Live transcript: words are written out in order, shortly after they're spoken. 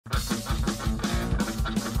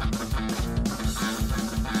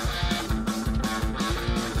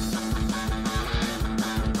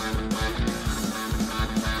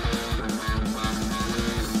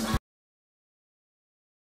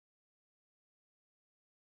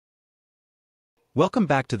Welcome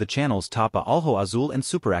back to the channels Tapa Alho Azul and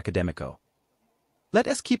Super Academico. Let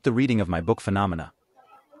us keep the reading of my book Phenomena.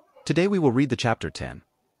 Today we will read the chapter 10.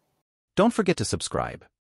 Don't forget to subscribe.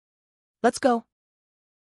 Let's go.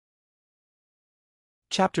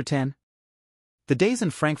 Chapter 10. The days in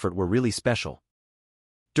Frankfurt were really special.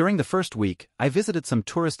 During the first week, I visited some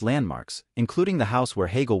tourist landmarks, including the house where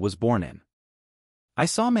Hegel was born in. I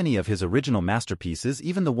saw many of his original masterpieces,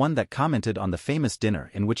 even the one that commented on the famous dinner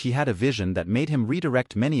in which he had a vision that made him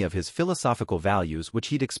redirect many of his philosophical values which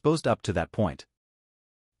he'd exposed up to that point.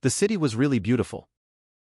 The city was really beautiful.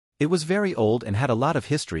 It was very old and had a lot of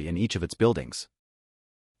history in each of its buildings.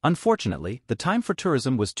 Unfortunately, the time for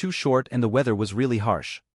tourism was too short and the weather was really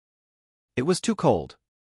harsh. It was too cold.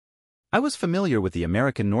 I was familiar with the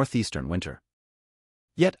American northeastern winter.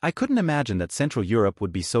 Yet I couldn't imagine that Central Europe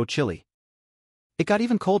would be so chilly. It got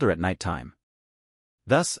even colder at night time.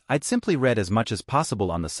 Thus, I'd simply read as much as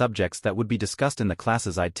possible on the subjects that would be discussed in the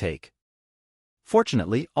classes I'd take.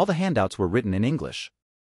 Fortunately, all the handouts were written in English.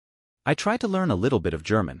 I tried to learn a little bit of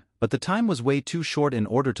German, but the time was way too short in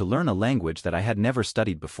order to learn a language that I had never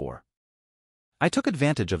studied before. I took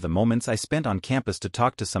advantage of the moments I spent on campus to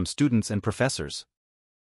talk to some students and professors.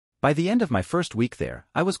 By the end of my first week there,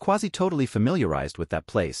 I was quasi-totally familiarized with that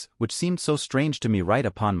place, which seemed so strange to me right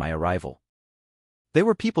upon my arrival. They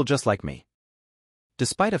were people just like me.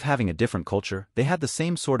 Despite of having a different culture, they had the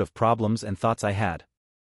same sort of problems and thoughts I had.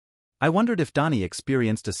 I wondered if Donnie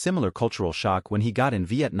experienced a similar cultural shock when he got in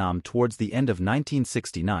Vietnam towards the end of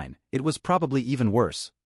 1969. It was probably even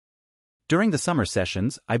worse. During the summer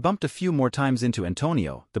sessions, I bumped a few more times into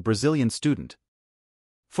Antonio, the Brazilian student.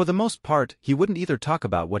 For the most part, he wouldn't either talk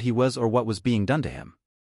about what he was or what was being done to him.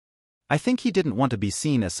 I think he didn't want to be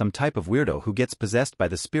seen as some type of weirdo who gets possessed by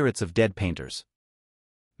the spirits of dead painters.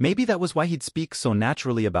 Maybe that was why he'd speak so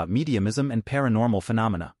naturally about mediumism and paranormal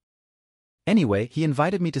phenomena. Anyway, he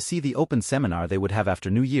invited me to see the open seminar they would have after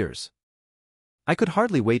New Year's. I could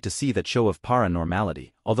hardly wait to see that show of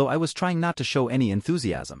paranormality, although I was trying not to show any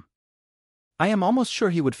enthusiasm. I am almost sure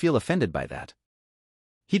he would feel offended by that.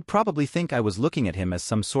 He'd probably think I was looking at him as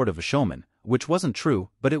some sort of a showman, which wasn't true,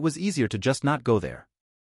 but it was easier to just not go there.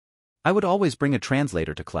 I would always bring a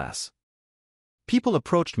translator to class. People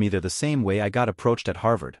approached me there the same way I got approached at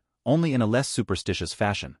Harvard, only in a less superstitious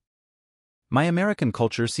fashion. My American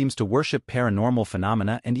culture seems to worship paranormal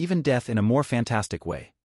phenomena and even death in a more fantastic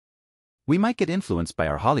way. We might get influenced by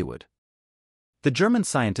our Hollywood. The German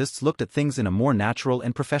scientists looked at things in a more natural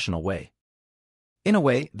and professional way. In a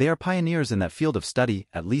way, they are pioneers in that field of study,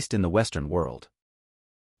 at least in the Western world.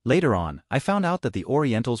 Later on, I found out that the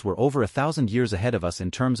Orientals were over 1,000 years ahead of us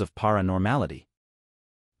in terms of paranormality.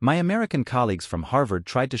 My American colleagues from Harvard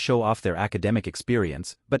tried to show off their academic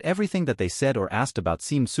experience, but everything that they said or asked about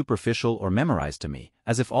seemed superficial or memorized to me,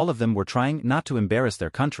 as if all of them were trying not to embarrass their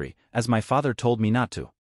country, as my father told me not to.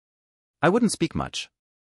 I wouldn't speak much.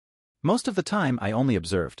 Most of the time I only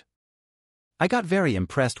observed. I got very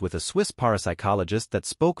impressed with a Swiss parapsychologist that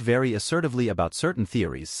spoke very assertively about certain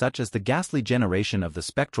theories such as the ghastly generation of the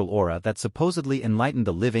spectral aura that supposedly enlightened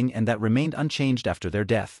the living and that remained unchanged after their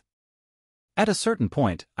death. At a certain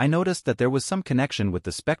point, I noticed that there was some connection with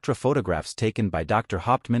the spectra photographs taken by Dr.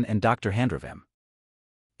 Hauptmann and Dr. Handravem.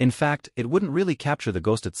 In fact, it wouldn't really capture the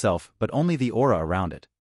ghost itself but only the aura around it.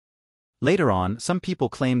 Later on, some people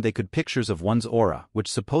claimed they could pictures of one's aura,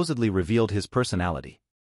 which supposedly revealed his personality.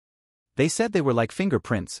 They said they were like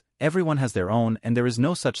fingerprints, everyone has their own and there is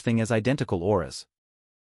no such thing as identical auras.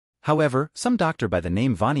 However, some doctor by the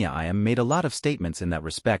name Vanya Iam made a lot of statements in that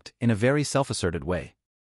respect in a very self-asserted way.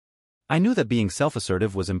 I knew that being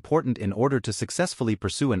self-assertive was important in order to successfully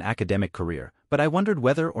pursue an academic career, but I wondered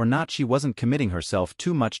whether or not she wasn't committing herself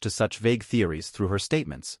too much to such vague theories through her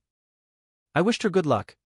statements. I wished her good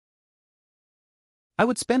luck. I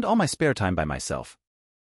would spend all my spare time by myself.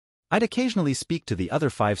 I'd occasionally speak to the other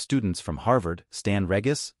 5 students from Harvard, Stan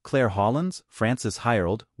Regis, Claire Hollins, Francis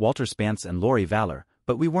Hierald, Walter Spance and Laurie Valor,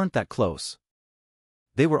 but we weren't that close.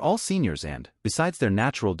 They were all seniors and, besides their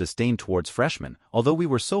natural disdain towards freshmen, although we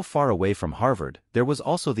were so far away from Harvard, there was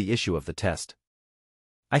also the issue of the test.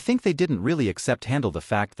 I think they didn't really handle the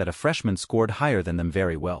fact that a freshman scored higher than them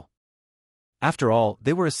very well. After all,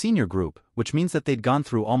 they were a senior group, which means that they'd gone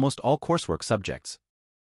through almost all coursework subjects.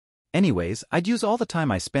 Anyways, I'd use all the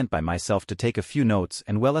time I spent by myself to take a few notes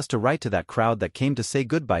and well as to write to that crowd that came to say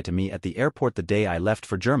goodbye to me at the airport the day I left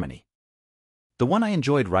for Germany. The one I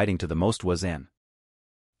enjoyed writing to the most was Anne.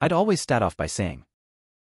 I'd always start off by saying,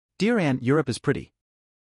 "Dear Anne, Europe is pretty.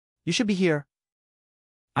 You should be here."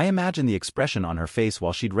 I imagine the expression on her face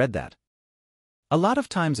while she'd read that. A lot of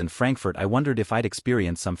times in Frankfurt I wondered if I'd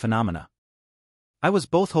experienced some phenomena. I was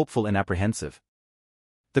both hopeful and apprehensive,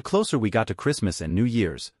 The closer we got to Christmas and New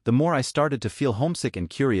Year's, the more I started to feel homesick and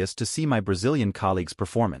curious to see my Brazilian colleagues'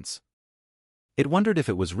 performance. It wondered if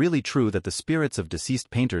it was really true that the spirits of deceased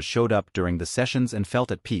painters showed up during the sessions and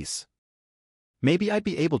felt at peace. Maybe I'd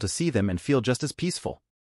be able to see them and feel just as peaceful.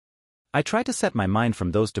 I tried to set my mind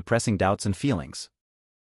from those depressing doubts and feelings.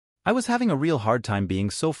 I was having a real hard time being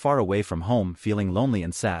so far away from home, feeling lonely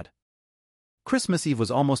and sad. Christmas Eve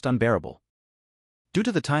was almost unbearable. Due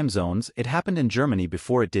to the time zones, it happened in Germany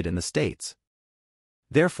before it did in the States.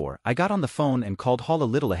 Therefore, I got on the phone and called Hall a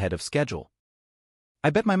little ahead of schedule. I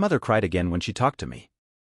bet my mother cried again when she talked to me.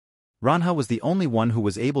 Ranha was the only one who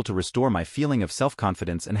was able to restore my feeling of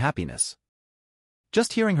self-confidence and happiness.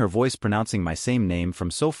 Just hearing her voice pronouncing my same name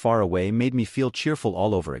from so far away made me feel cheerful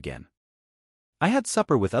all over again. I had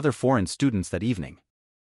supper with other foreign students that evening.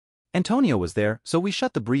 Antonio was there, so we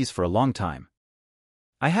shut the breeze for a long time.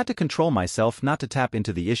 I had to control myself not to tap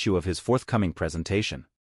into the issue of his forthcoming presentation.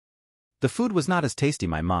 The food was not as tasty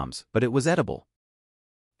my mom's, but it was edible.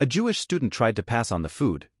 A Jewish student tried to pass on the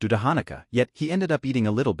food, due to Hanukkah, yet he ended up eating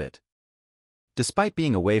a little bit. Despite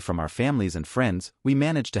being away from our families and friends, we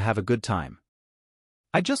managed to have a good time.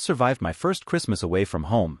 I just survived my first Christmas away from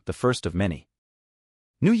home, the first of many.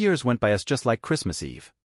 New Year's went by us just like Christmas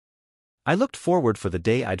Eve. I looked forward for the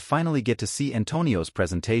day I'd finally get to see Antonio's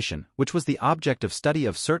presentation, which was the object of study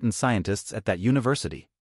of certain scientists at that university.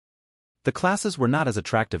 The classes were not as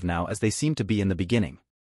attractive now as they seemed to be in the beginning.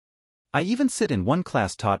 I even sit in one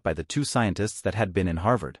class taught by the two scientists that had been in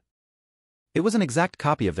Harvard. It was an exact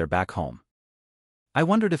copy of their back home. I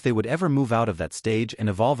wondered if they would ever move out of that stage and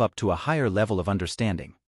evolve up to a higher level of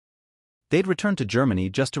understanding. They'd return to Germany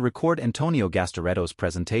just to record Antonio Gastaretto's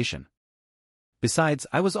presentation. Besides,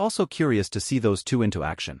 I was also curious to see those two into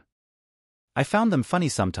action. I found them funny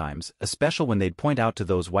sometimes, especially when they'd point out to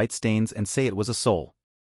those white stains and say it was a soul.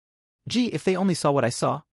 Gee, if they only saw what I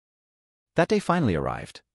saw. That day finally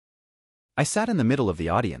arrived. I sat in the middle of the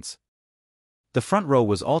audience. The front row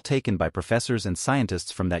was all taken by professors and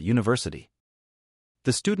scientists from that university.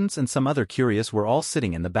 The students and some other curious were all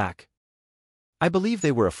sitting in the back. I believe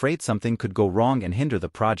they were afraid something could go wrong and hinder the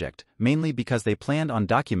project, mainly because they planned on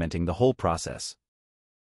documenting the whole process.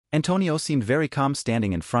 Antonio seemed very calm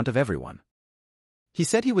standing in front of everyone. He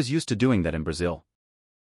said he was used to doing that in Brazil.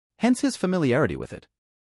 Hence his familiarity with it.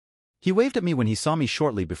 He waved at me when he saw me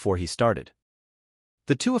shortly before he started.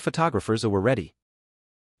 The two photographers were ready.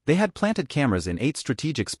 They had planted cameras in 8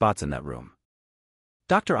 strategic spots in that room.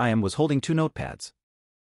 Dr. Iam was holding 2 notepads.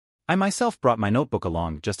 I myself brought my notebook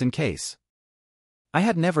along just in case. I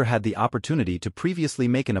had never had the opportunity to previously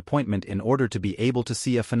make an appointment in order to be able to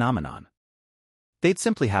see a phenomenon. They'd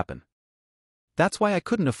simply happen. That's why I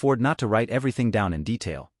couldn't afford not to write everything down in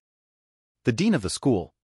detail. The dean of the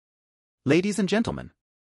school. Ladies and gentlemen.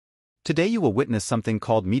 Today you will witness something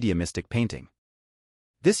called mediumistic painting.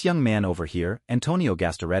 This young man over here, Antonio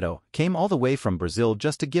Gastaretto, came all the way from Brazil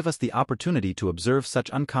just to give us the opportunity to observe such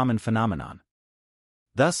uncommon phenomenon.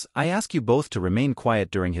 Thus, I ask you both to remain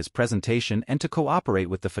quiet during his presentation and to cooperate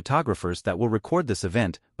with the photographers that will record this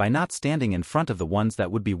event by not standing in front of the ones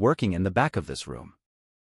that would be working in the back of this room.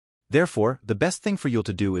 Therefore, the best thing for you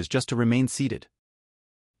to do is just to remain seated.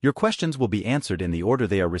 Your questions will be answered in the order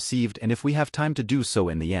they are received and if we have time to do so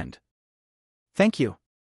in the end. Thank you.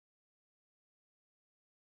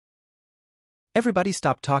 Everybody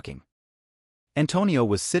stopped talking. Antonio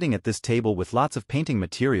was sitting at this table with lots of painting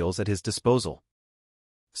materials at his disposal.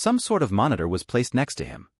 Some sort of monitor was placed next to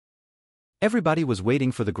him. Everybody was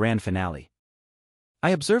waiting for the grand finale.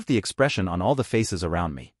 I observed the expression on all the faces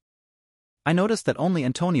around me. I noticed that only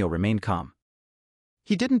Antonio remained calm.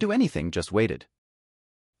 He didn't do anything, just waited.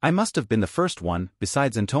 I must have been the first one,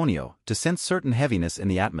 besides Antonio, to sense certain heaviness in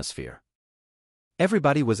the atmosphere.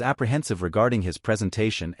 Everybody was apprehensive regarding his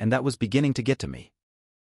presentation and that was beginning to get to me.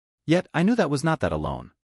 Yet, I knew that was not that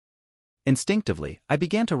alone. Instinctively, I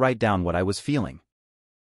began to write down what I was feeling.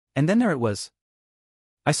 And then there it was.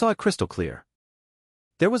 I saw it crystal clear.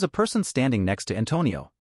 There was a person standing next to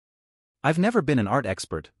Antonio. I've never been an art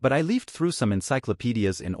expert, but I leafed through some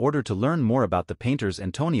encyclopedias in order to learn more about the painters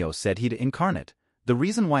Antonio said he'd incarnate. The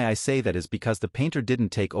reason why I say that is because the painter didn't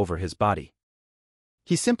take over his body.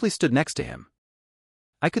 He simply stood next to him.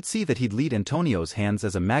 I could see that he'd lead Antonio's hands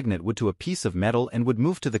as a magnet would to a piece of metal and would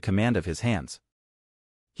move to the command of his hands.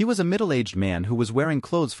 He was a middle-aged man who was wearing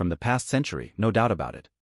clothes from the past century, no doubt about it.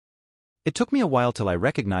 It took me a while till I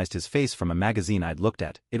recognized his face from a magazine I'd looked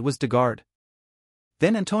at. It was Degas.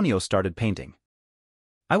 Then Antonio started painting.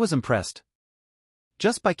 I was impressed.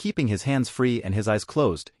 Just by keeping his hands free and his eyes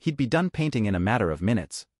closed, he'd be done painting in a matter of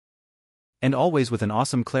minutes. And always with an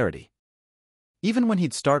awesome clarity. Even when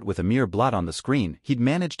he'd start with a mere blot on the screen, he'd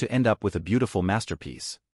manage to end up with a beautiful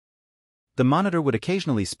masterpiece. The monitor would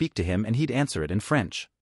occasionally speak to him and he'd answer it in French.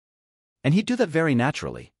 And he'd do that very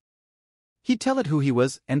naturally. He'd tell it who he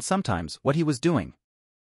was and sometimes what he was doing.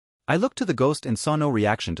 I looked to the ghost and saw no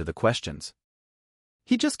reaction to the questions.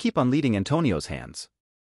 He'd just keep on leading Antonio's hands.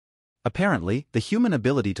 Apparently, the human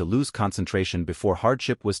ability to lose concentration before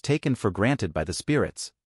hardship was taken for granted by the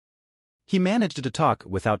spirits. He managed to talk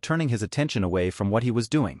without turning his attention away from what he was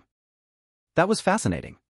doing. That was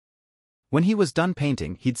fascinating. When he was done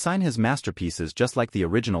painting, he'd sign his masterpieces just like the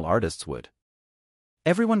original artists would.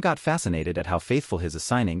 Everyone got fascinated at how faithful his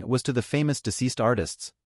assigning was to the famous deceased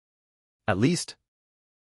artists. At least,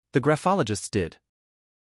 the graphologists did.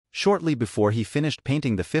 Shortly before he finished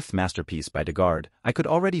painting the fifth masterpiece by Degarde, I could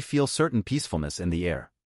already feel certain peacefulness in the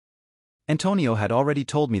air. Antonio had already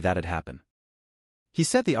told me that had happened. He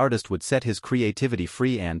said the artist would set his creativity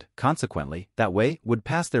free and, consequently, that way, would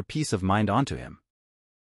pass their peace of mind on to him.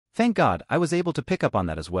 Thank God, I was able to pick up on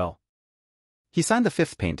that as well. He signed the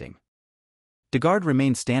fifth painting. Degarde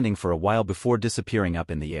remained standing for a while before disappearing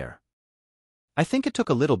up in the air. I think it took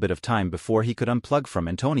a little bit of time before he could unplug from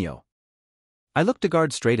Antonio. I looked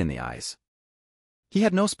Degarde straight in the eyes. He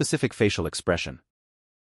had no specific facial expression.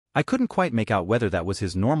 I couldn't quite make out whether that was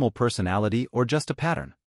his normal personality or just a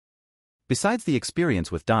pattern. Besides the experience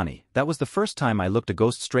with Donnie, that was the first time I looked a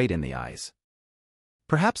ghost straight in the eyes.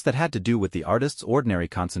 Perhaps that had to do with the artist's ordinary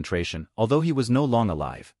concentration, although he was no long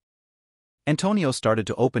alive. Antonio started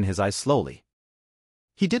to open his eyes slowly.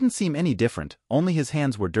 He didn't seem any different, only his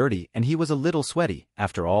hands were dirty and he was a little sweaty.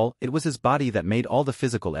 After all, it was his body that made all the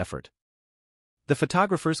physical effort. The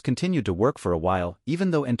photographers continued to work for a while,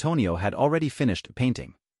 even though Antonio had already finished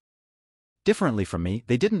painting. Differently from me,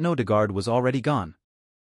 they didn't know Degarde was already gone.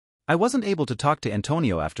 I wasn't able to talk to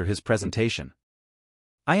Antonio after his presentation.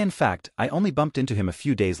 In fact, I only bumped into him a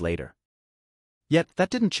few days later. Yet, that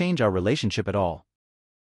didn't change our relationship at all.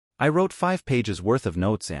 I wrote 5 pages worth of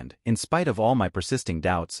notes and, in spite of all my persisting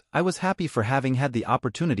doubts, I was happy for having had the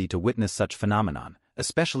opportunity to witness such phenomenon,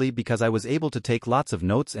 especially because I was able to take lots of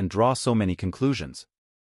notes and draw so many conclusions.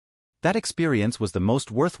 That experience was the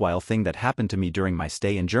most worthwhile thing that happened to me during my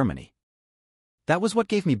stay in Germany. That was what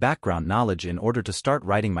gave me background knowledge in order to start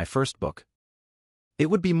writing my first book. It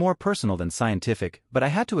would be more personal than scientific, but I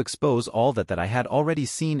had to expose all that I had already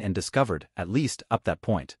seen and discovered, at least up that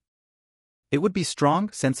point. It would be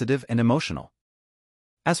strong, sensitive, and emotional.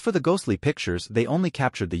 As for the ghostly pictures, they only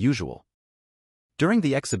captured the usual. During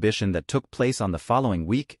the exhibition that took place on the following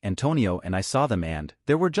week, Antonio and I saw them and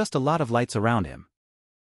there were just a lot of lights around him.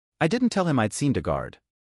 I didn't tell him I'd seen Degarde.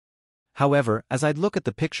 However, as I'd look at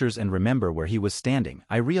the pictures and remember where he was standing,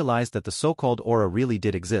 I realized that the so-called aura really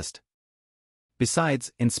did exist.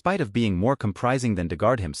 Besides, in spite of being more comprising than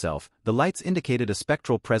Degarde himself, the lights indicated a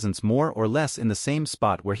spectral presence more or less in the same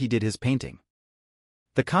spot where he did his painting.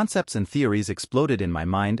 The concepts and theories exploded in my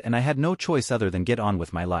mind and I had no choice other than get on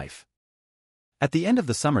with my life. At the end of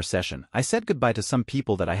the summer session, I said goodbye to some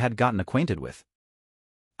people that I had gotten acquainted with.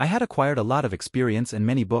 I had acquired a lot of experience and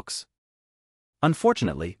many books.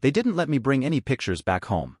 Unfortunately, they didn't let me bring any pictures back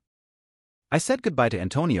home. I said goodbye to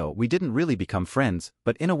Antonio. We didn't really become friends,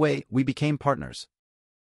 but in a way, we became partners.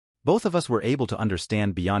 Both of us were able to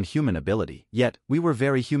understand beyond human ability, yet, we were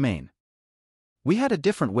very humane. We had a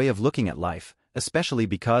different way of looking at life, especially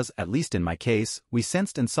because, at least in my case, we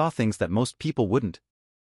sensed and saw things that most people wouldn't.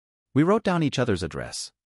 We wrote down each other's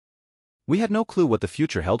address. We had no clue what the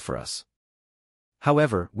future held for us.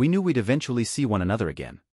 However, we knew we'd eventually see one another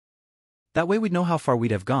again. That way we'd know how far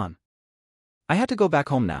we'd have gone. I had to go back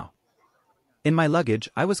home now. In my luggage,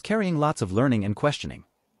 I was carrying lots of learning and questioning.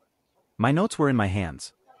 My notes were in my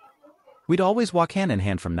hands. We'd always walk hand in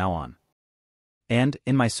hand from now on. And,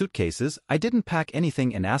 in my suitcases, I didn't pack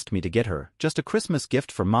anything and asked me to get her, just a Christmas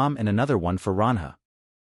gift for Mom and another one for Ranha.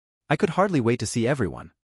 I could hardly wait to see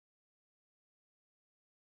everyone.